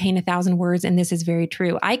picture can paint 1,000 words, and this is very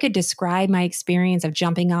true. I could describe my experience of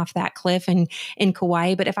jumping off that cliff in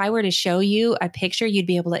Kauai, but if I were to show you a picture, you'd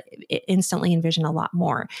be able to instantly envision a lot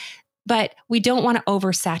more. But we don't want to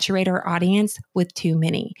oversaturate our audience with too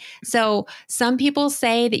many. So some people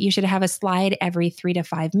say that you should have a slide every 3 to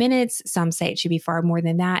 5 minutes. Some say it should be far more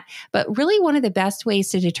than that. But really, one of the best ways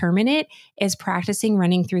to determine it is practicing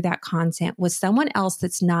running through that content with someone else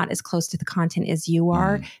that's not as close to the content as you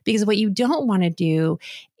are. Because what you don't want to do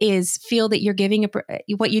is feel that you're giving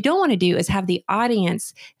what you don't want to do is have the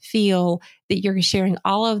audience feel that you're sharing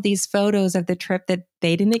all of these photos of the trip that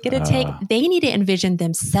they didn't get to take. They need to envision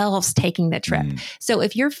themselves taking the trip. So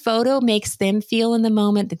if your photo makes them feel in the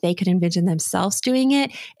moment that they could envision themselves doing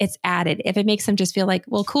it, it's added. If it makes them just feel like,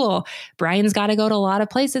 well, cool, Brian's got to go to a lot of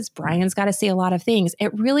places, Brian's got to see a lot of things,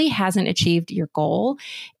 it really hasn't achieved your goal.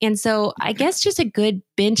 And so I guess just a good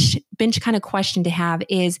bench kind of question to have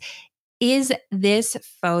is this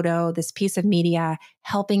photo, this piece of media,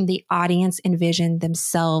 helping the audience envision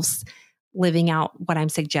themselves living out what I'm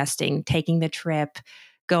suggesting, taking the trip,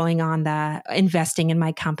 going on investing in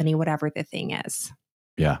my company, whatever the thing is.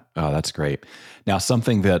 Yeah. Oh, that's great. Now,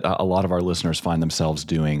 something that a lot of our listeners find themselves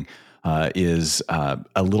doing is a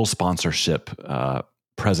little sponsorship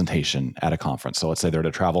presentation at a conference. So let's say they're at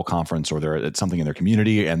a travel conference or they're at something in their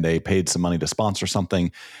community and they paid some money to sponsor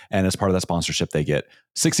something. And as part of that sponsorship, they get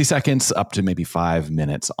 60 seconds up to maybe 5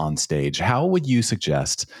 minutes on stage. How would you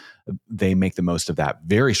suggest they make the most of that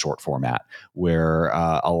very short format where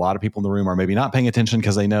a lot of people in the room are maybe not paying attention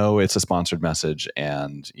because they know it's a sponsored message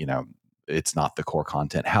and, it's not the core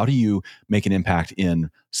content? How do you make an impact in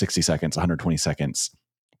 60 seconds, 120 seconds,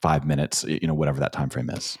 5 minutes, whatever that time frame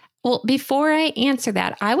is? Well, before I answer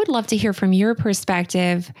that, I would love to hear from your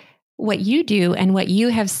perspective what you do and what you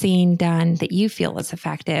have seen done that you feel is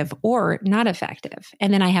effective or not effective.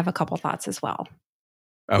 And then I have a couple thoughts as well.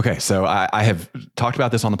 Okay. So I have talked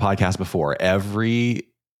about this on the podcast before. Every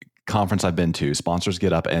conference I've been to, sponsors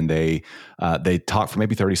get up and they talk for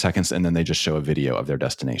maybe 30 seconds and then they just show a video of their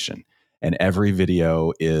destination. And every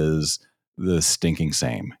video is the stinking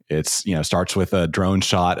same. It's, starts with a drone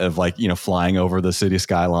shot of flying over the city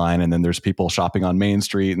skyline. And then there's people shopping on Main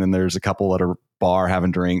Street. And then there's a couple at a bar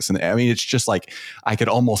having drinks. And I mean, it's just like, I could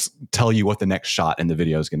almost tell you what the next shot in the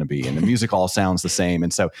video is going to be. And the music all sounds the same.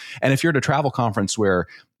 And if you're at a travel conference where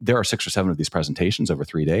there are 6 or 7 of these presentations over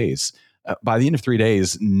 3 days, by the end of 3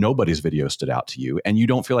 days, nobody's video stood out to you. And you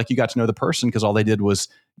don't feel like you got to know the person because all they did was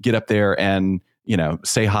get up there and,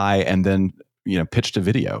 say hi and then pitched a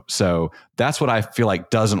video. So that's what I feel like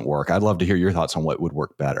doesn't work. I'd love to hear your thoughts on what would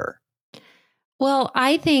work better. Well,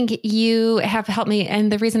 I think you have helped me.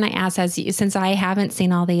 And the reason I asked is since I haven't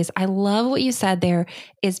seen all these, I love what you said there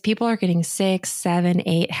is people are getting 6, 7,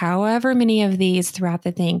 8, however many of these throughout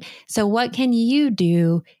the thing. So what can you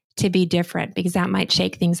do to be different? Because that might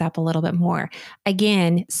shake things up a little bit more.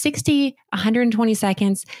 Again, 60, 120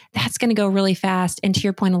 seconds, that's going to go really fast. And to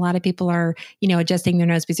your point, a lot of people are, adjusting their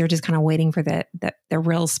nose because they're just kind of waiting for the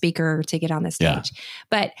real speaker to get on the stage. Yeah.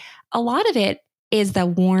 But a lot of it is the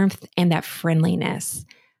warmth and that friendliness.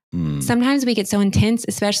 Sometimes we get so intense,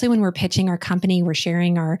 especially when we're pitching our company, we're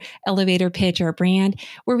sharing our elevator pitch or brand,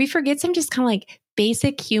 where we forget some just kind of like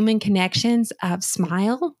basic human connections of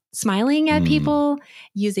smiling at people,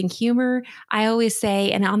 using humor. I always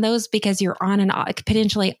say, and on those, because you're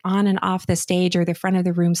potentially on and off the stage or the front of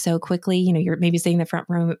the room so quickly, you're maybe sitting in the front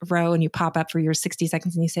row and you pop up for your 60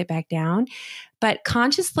 seconds and you sit back down, but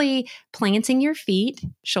consciously planting your feet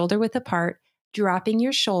shoulder width apart, dropping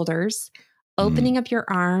your shoulders, opening up your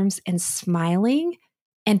arms and smiling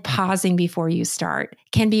and pausing before you start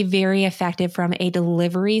can be very effective from a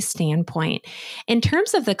delivery standpoint. In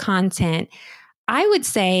terms of the content, I would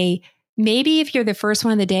say maybe if you're the first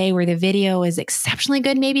one of the day where the video is exceptionally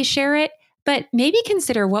good, maybe share it. But maybe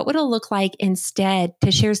consider what would it look like instead to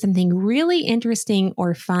share something really interesting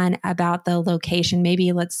or fun about the location.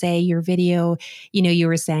 Maybe let's say your video, you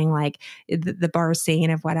were saying like the bar scene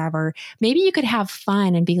of whatever. Maybe you could have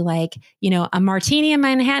fun and be like, a martini in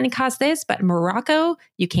Manhattan costs this, but in Morocco,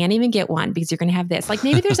 you can't even get one because you're going to have this. Like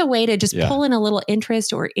maybe there's a way to just pull in a little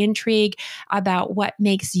interest or intrigue about what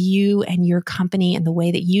makes you and your company and the way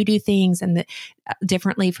that you do things and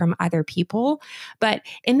differently from other people. But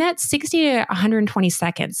in that 60 to 120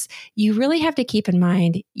 seconds, you really have to keep in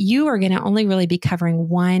mind, you are going to only really be covering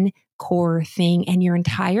one core thing, and your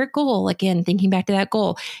entire goal, again, thinking back to that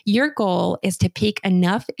goal, your goal is to pique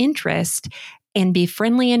enough interest and be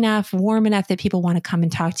friendly enough, warm enough that people want to come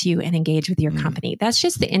and talk to you and engage with your company. That's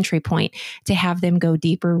just the entry point to have them go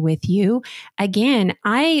deeper with you. Again,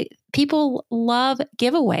 people love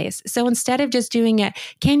giveaways. So instead of just doing it,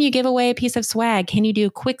 can you give away a piece of swag? Can you do a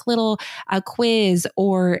quick little quiz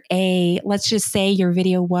or let's just say your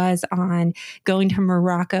video was on going to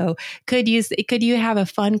Morocco. Could you have a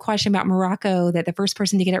fun question about Morocco that the first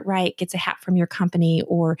person to get it right gets a hat from your company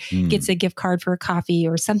or gets a gift card for a coffee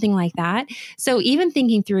or something like that? So even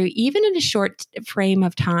thinking through, even in a short frame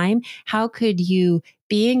of time, how could you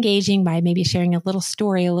be engaging by maybe sharing a little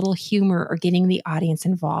story, a little humor, or getting the audience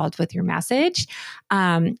involved with your message?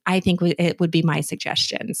 I think it would be my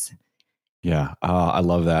suggestions. Yeah, I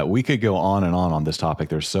love that. We could go on and on this topic.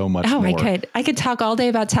 There's so much more. I could talk all day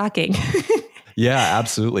about talking. Yeah,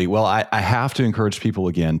 absolutely. Well, I have to encourage people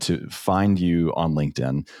again to find you on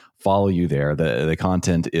LinkedIn, follow you there. The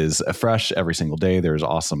content is fresh every single day. There's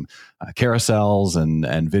awesome carousels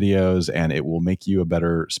and videos, and it will make you a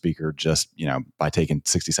better speaker just by taking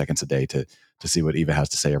 60 seconds a day to see what Eva has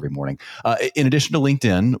to say every morning. In addition to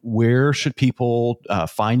LinkedIn, where should people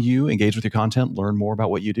find you, engage with your content, learn more about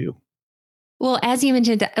what you do? Well, as you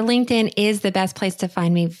mentioned, LinkedIn is the best place to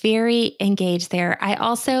find me. Very engaged there. I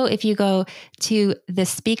also, if you go to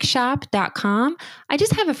thespeakshop.com, I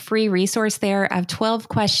just have a free resource there of 12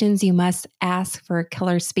 questions you must ask for a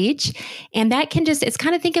killer speech. And that can just, it's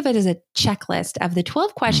kind of think of it as a checklist of the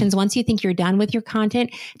 12 questions once you think you're done with your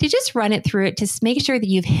content, to just run it through it to make sure that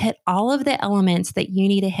you've hit all of the elements that you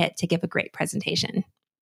need to hit to give a great presentation.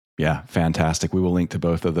 Yeah, fantastic. We will link to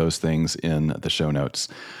both of those things in the show notes.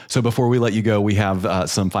 So before we let you go, we have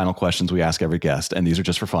some final questions we ask every guest, and these are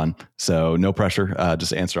just for fun. So no pressure,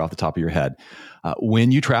 just answer off the top of your head.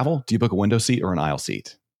 When you travel, do you book a window seat or an aisle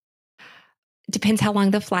seat? Depends how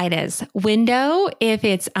long the flight is. Window, if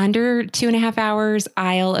it's under 2.5 hours,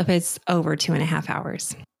 aisle, if it's over 2.5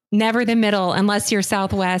 hours. Never the middle, unless you're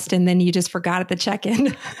Southwest and then you just forgot at the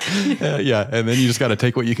check-in. Yeah, and then you just got to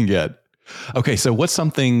take what you can get. Okay, so what's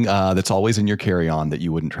something that's always in your carry-on that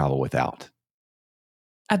you wouldn't travel without?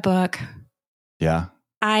 A book. Yeah.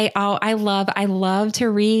 I love to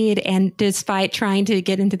read, and despite trying to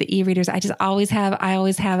get into the e-readers, I always have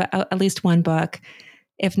at least one book,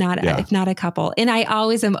 if not a couple. And I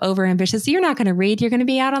always am over ambitious. So you're not going to read. You're going to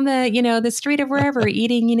be out on the street or wherever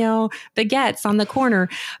eating, baguettes on the corner.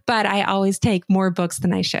 But I always take more books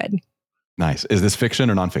than I should. Nice. Is this fiction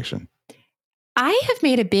or nonfiction? I have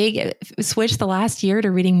made a big switch the last year to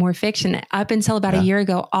reading more fiction. Up until about a year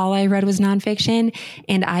ago, all I read was nonfiction,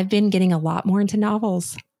 and I've been getting a lot more into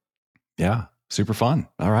novels. Yeah, super fun.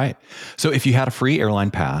 All right. So if you had a free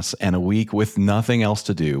airline pass and a week with nothing else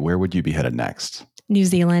to do, where would you be headed next? New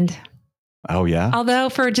Zealand. Oh, yeah? Although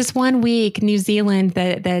for just 1 week, New Zealand,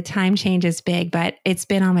 the time change is big, but it's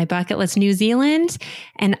been on my bucket list. New Zealand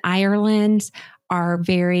and Ireland are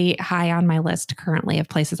very high on my list currently of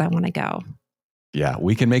places I want to go. Yeah,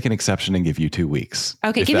 we can make an exception and give you 2 weeks.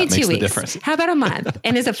 Okay, give me 2 weeks. How about a month?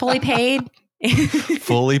 And is it fully paid?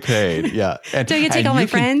 Fully paid, yeah. And, do I get to take all my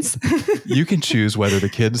friends? You can choose whether the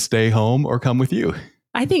kids stay home or come with you.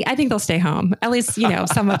 I think they'll stay home. At least,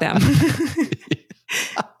 some of them.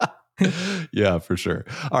 Yeah, for sure.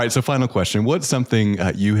 All right, so final question. What's something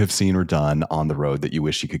you have seen or done on the road that you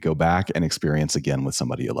wish you could go back and experience again with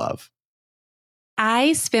somebody you love?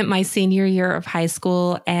 I spent my senior year of high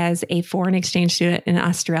school as a foreign exchange student in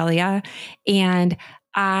Australia, and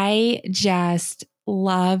I just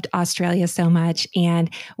loved Australia so much. And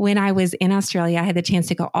when I was in Australia, I had the chance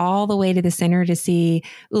to go all the way to the center to see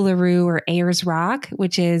Uluru or Ayers Rock,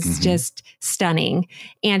 which is just stunning.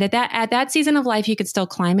 And at that season of life, you could still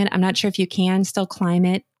climb it. I'm not sure if you can still climb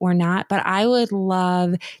it or not, but I would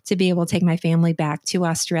love to be able to take my family back to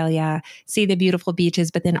Australia, see the beautiful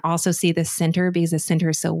beaches, but then also see the center, because the center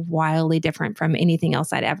is so wildly different from anything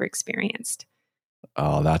else I'd ever experienced.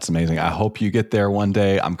 Oh, that's amazing. I hope you get there one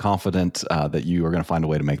day. I'm confident that you are going to find a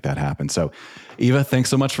way to make that happen. So, Eva, thanks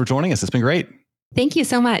so much for joining us. It's been great. Thank you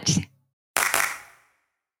so much.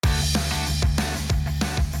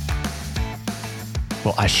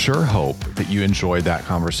 Well, I sure hope that you enjoyed that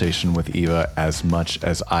conversation with Eva as much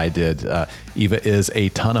as I did. Eva is a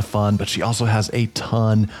ton of fun, but she also has a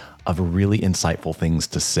ton of really insightful things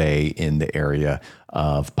to say in the area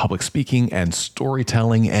of public speaking and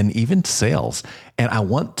storytelling and even sales. And I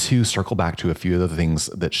want to circle back to a few of the things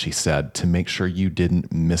that she said to make sure you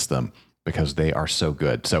didn't miss them, because they are so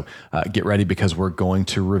good. So get ready, because we're going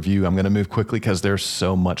to review. I'm going to move quickly because there's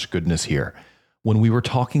so much goodness here. When we were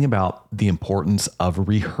talking about the importance of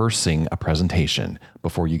rehearsing a presentation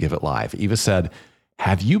before you give it live, Eva said,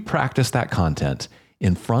 have you practiced that content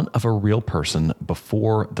in front of a real person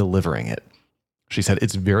before delivering it? She said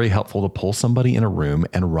it's very helpful to pull somebody in a room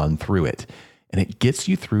and run through it. And it gets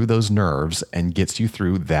you through those nerves and gets you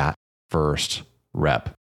through that first rep.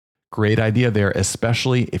 Great idea there,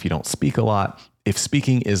 especially if you don't speak a lot. If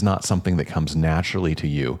speaking is not something that comes naturally to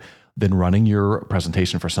you, then running your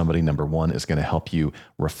presentation for somebody, number one, is going to help you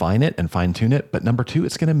refine it and fine tune it. But number two,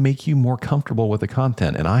 it's going to make you more comfortable with the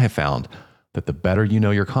content. And I have found that the better you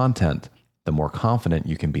know your content, the more confident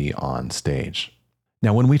you can be on stage.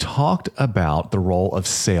 Now, when we talked about the role of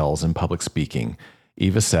sales in public speaking,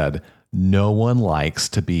 Eva said, no one likes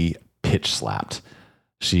to be pitch slapped.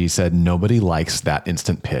 She said nobody likes that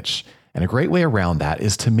instant pitch. And a great way around that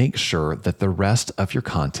is to make sure that the rest of your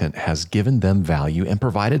content has given them value and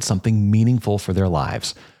provided something meaningful for their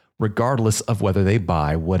lives, regardless of whether they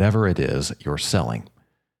buy whatever it is you're selling.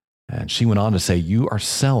 And she went on to say, you are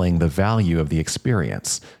selling the value of the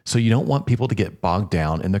experience. So you don't want people to get bogged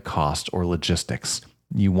down in the cost or logistics.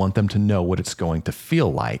 You want them to know what it's going to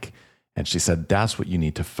feel like. And she said, that's what you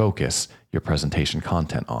need to focus your presentation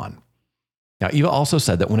content on. Now, Eva also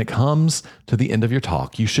said that when it comes to the end of your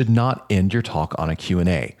talk, you should not end your talk on a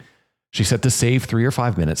Q&A. She said to save 3 or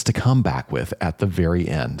 5 minutes to come back with at the very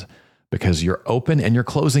end, because your open and your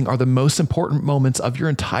closing are the most important moments of your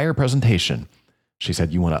entire presentation. She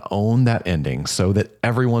said you want to own that ending so that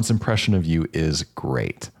everyone's impression of you is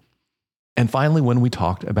great. And finally, when we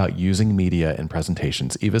talked about using media in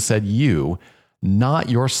presentations, Eva said you, not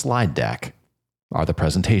your slide deck, are the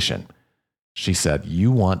presentation. She said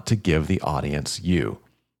you want to give the audience you,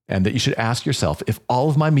 and that you should ask yourself, if all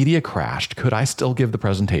of my media crashed, could I still give the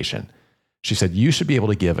presentation? She said you should be able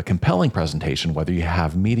to give a compelling presentation whether you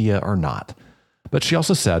have media or not. But she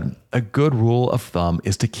also said a good rule of thumb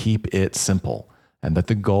is to keep it simple, and that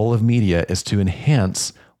the goal of media is to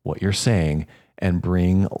enhance what you're saying and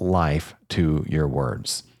bring life to your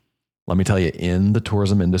words. Let me tell you, in the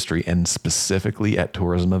tourism industry, and specifically at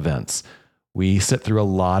tourism events, we sit through a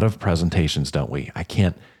lot of presentations, don't we? I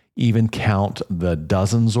can't even count the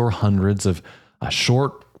dozens or hundreds of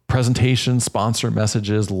short presentations, sponsor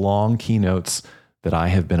messages, long keynotes that I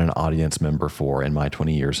have been an audience member for in my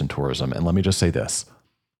 20 years in tourism. And let me just say this.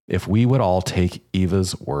 If we would all take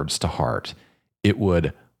Eva's words to heart, it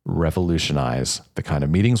would revolutionize the kind of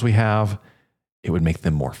meetings we have. It would make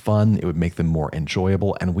them more fun. It would make them more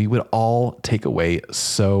enjoyable. And we would all take away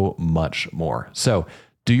so much more. So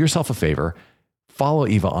do yourself a favor, follow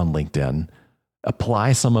Eva on LinkedIn,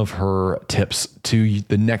 apply some of her tips to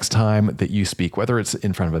the next time that you speak, whether it's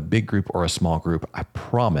in front of a big group or a small group. I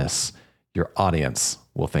promise your audience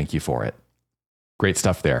will thank you for it. Great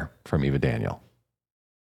stuff there from Eva Daniel.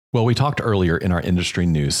 Well, we talked earlier in our industry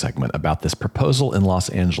news segment about this proposal in Los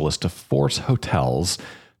Angeles to force hotels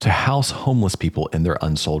to house homeless people in their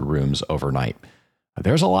unsold rooms overnight.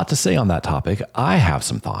 There's a lot to say on that topic. I have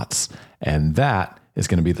some thoughts, and that is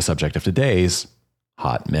going to be the subject of today's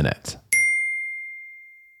Hot Minute.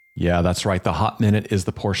 Yeah, that's right. The Hot Minute is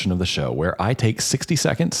the portion of the show where I take 60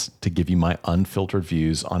 seconds to give you my unfiltered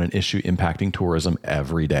views on an issue impacting tourism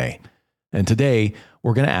every day. And today,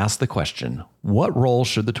 we're going to ask the question, what role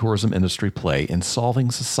should the tourism industry play in solving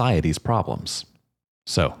society's problems?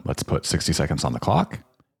 So let's put 60 seconds on the clock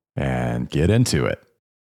and get into it.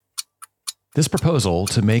 This proposal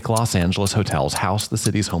to make Los Angeles hotels house the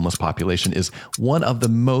city's homeless population is one of the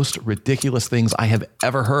most ridiculous things I have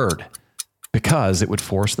ever heard, because it would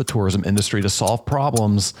force the tourism industry to solve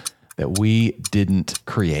problems that we didn't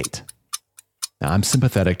create. Now, I'm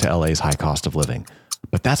sympathetic to LA's high cost of living,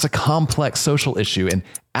 but that's a complex social issue, and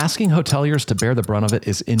asking hoteliers to bear the brunt of it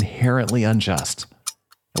is inherently unjust.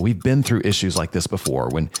 Now, we've been through issues like this before,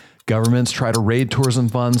 when governments try to raid tourism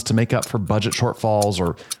funds to make up for budget shortfalls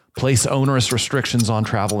or place onerous restrictions on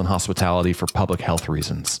travel and hospitality for public health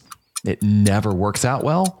reasons. It never works out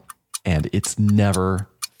well, and it's never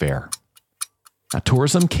fair. Now,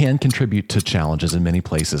 tourism can contribute to challenges in many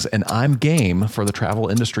places, and I'm game for the travel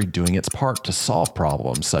industry doing its part to solve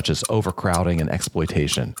problems such as overcrowding and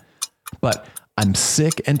exploitation. But I'm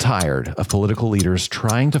sick and tired of political leaders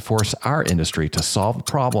trying to force our industry to solve the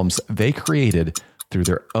problems they created through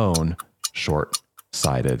their own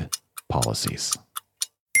short-sighted policies.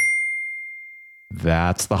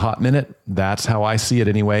 That's the Hot Minute. That's how I see it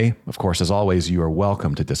anyway. Of course, as always, you are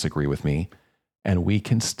welcome to disagree with me, and we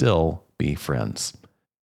can still be friends.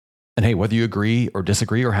 And hey, whether you agree or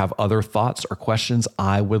disagree or have other thoughts or questions,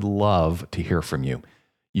 I would love to hear from you.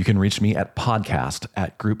 You can reach me at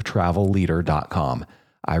podcast@grouptravelleader.com.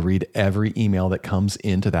 I read every email that comes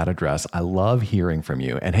into that address. I love hearing from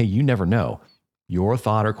you. And hey, you never know. Your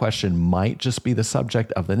thought or question might just be the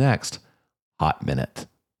subject of the next Hot Minute.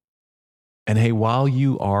 And hey, while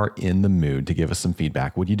you are in the mood to give us some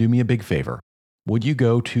feedback, would you do me a big favor? Would you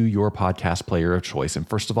go to your podcast player of choice? And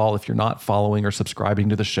first of all, if you're not following or subscribing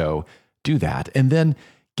to the show, do that. And then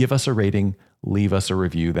give us a rating, leave us a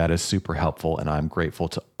review. That is super helpful. And I'm grateful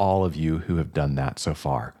to all of you who have done that so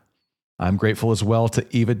far. I'm grateful as well to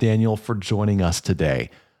Eva Daniel for joining us today.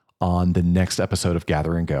 On the next episode of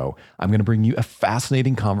Gather and Go, I'm going to bring you a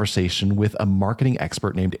fascinating conversation with a marketing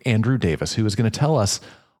expert named Andrew Davis, who is going to tell us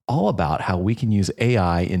all about how we can use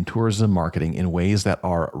AI in tourism marketing in ways that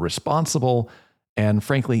are responsible and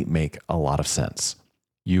frankly make a lot of sense.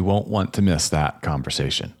 You won't want to miss that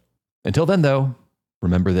conversation. Until then, though,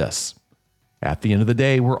 remember this. At the end of the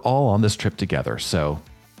day, we're all on this trip together, so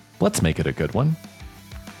let's make it a good one.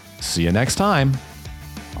 See you next time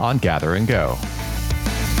on Gather and Go.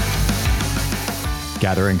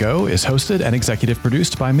 Gather and Go is hosted and executive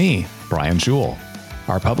produced by me, Brian Jewell.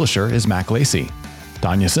 Our publisher is Mac Lacey.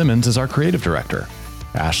 Danya Simmons is our creative director.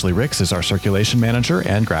 Ashley Ricks is our circulation manager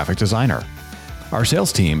and graphic designer. Our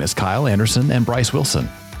sales team is Kyle Anderson and Bryce Wilson.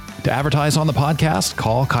 To advertise on the podcast,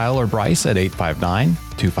 call Kyle or Bryce at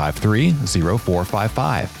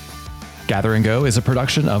 859-253-0455. Gather and Go is a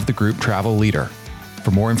production of the Group Travel Leader.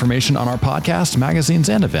 For more information on our podcast, magazines,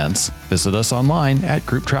 and events, visit us online at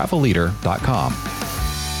grouptravelleader.com.